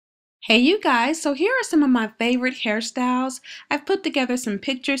Hey you guys, so here are some of my favorite hairstyles. I've put together some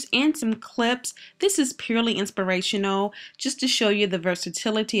pictures and some clips. This is purely inspirational, just to show you the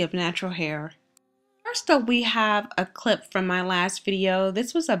versatility of natural hair. First up, we have a clip from my last video.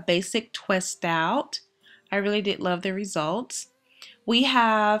 This was a basic twist out. I really did love the results. We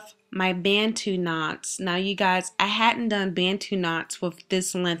have my Bantu knots. Now you guys, I hadn't done Bantu knots with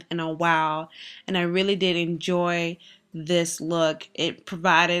this length in a while, and I really did enjoy this look. It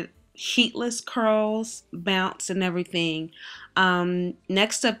provided heatless curls, bounce, and everything.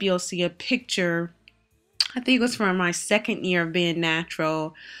 Next up, you'll see a picture. I think it was from my second year of being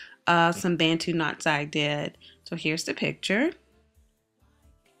natural. Some Bantu knots I did. So here's the picture.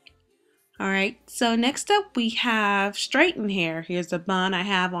 Alright, so next up we have straightened hair. Here's the bun I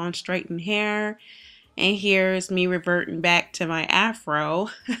have on straightened hair. And here's me reverting back to my afro.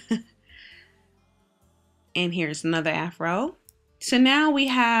 And here's another afro. So now we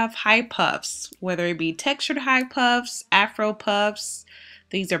have high puffs, whether it be textured high puffs, afro puffs.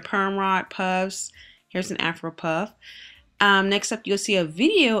 These are perm rod puffs. Here's an afro puff. Next up, you'll see a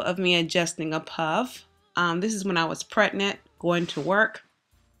video of me adjusting a puff. This is when I was pregnant, going to work.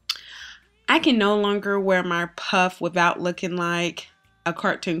 I can no longer wear my puff without looking like a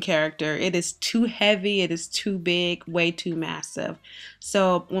cartoon character. It is too heavy, it is too big, way too massive.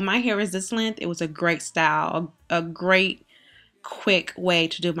 So when my hair is this length, it was a great style, a great quick way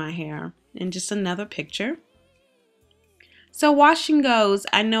to do my hair. And just another picture. So wash and goes,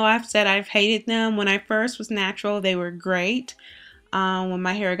 I know I've said I've hated them. When I first was natural, they were great. When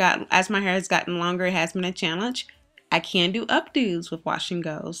my hair as my hair has gotten longer, it has been a challenge. I can do updos with wash and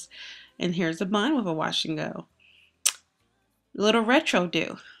goes. And here's a bun with a wash and go. Little retro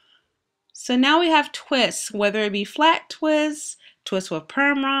do. So now we have twists, whether it be flat twists, twists with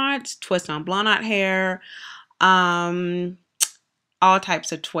perm rods, twists on blown out hair, all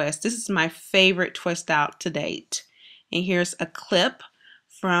types of twists. This is my favorite twist out to date. And here's a clip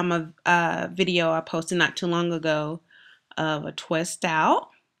from a video I posted not too long ago of a twist out.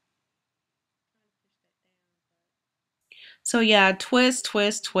 So yeah,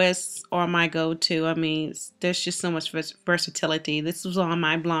 twists are my go-to. I mean, there's just so much versatility. This was on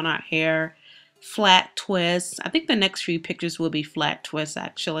my blown out hair, flat twists. I think the next few pictures will be flat twists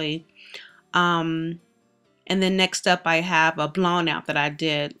actually. And then next up I have a blown out that I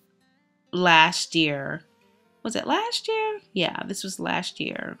did last year. Was it last year? Yeah, this was last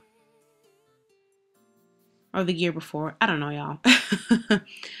year. Or the year before. I don't know, y'all.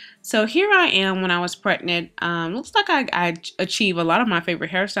 So here I am when I was pregnant. Looks like I achieved a lot of my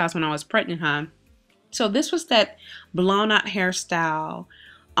favorite hairstyles when I was pregnant, huh? So this was that blown out hairstyle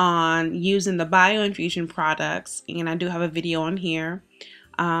on using the bioinfusion products. And I do have a video on here.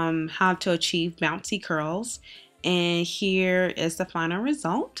 How to achieve bouncy curls. And here is the final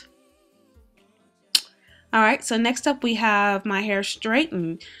result. Alright, so next up we have my hair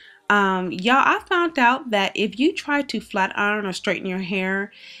straightened. Y'all, I found out that if you try to flat iron or straighten your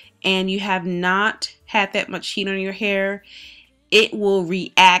hair and you have not had that much heat on your hair, it will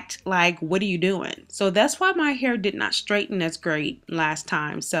react like, what are you doing? So that's why my hair did not straighten as great last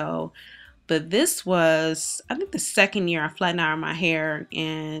time. So, but this was, I think, the second year I flattened ironed my hair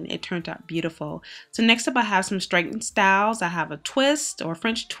and it turned out beautiful. So next up I have some straightened styles. I have a twist or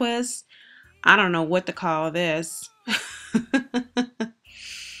French twist. I don't know what to call this.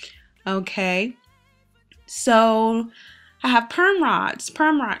 Okay, so I have perm rod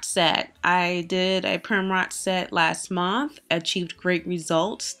set. I did a perm rod set last month, achieved great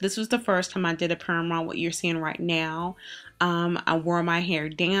results. This was the first time I did a perm rod, what you're seeing right now. I wore my hair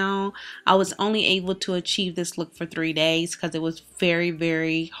down. I was only able to achieve this look for 3 days because it was very,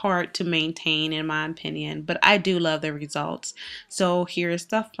 very hard to maintain in my opinion, but I do love the results. So here's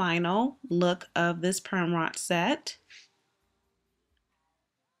the final look of this perm rod set.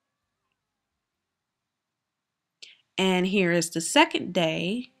 And here is the second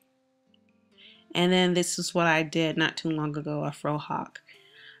day. And then this is what I did not too long ago, a fro hawk.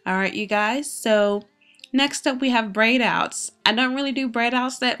 Alright, you guys, so next up we have braid outs. I don't really do braid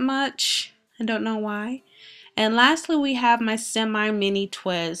outs that much. I don't know why. And lastly we have my semi-mini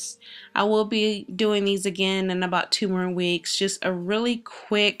twists. I will be doing these again in about 2 more weeks. Just a really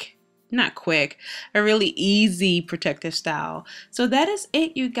quick, not quick, a really easy protective style. So that is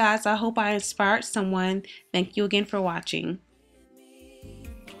it, you guys. I hope I inspired someone. Thank you again for watching.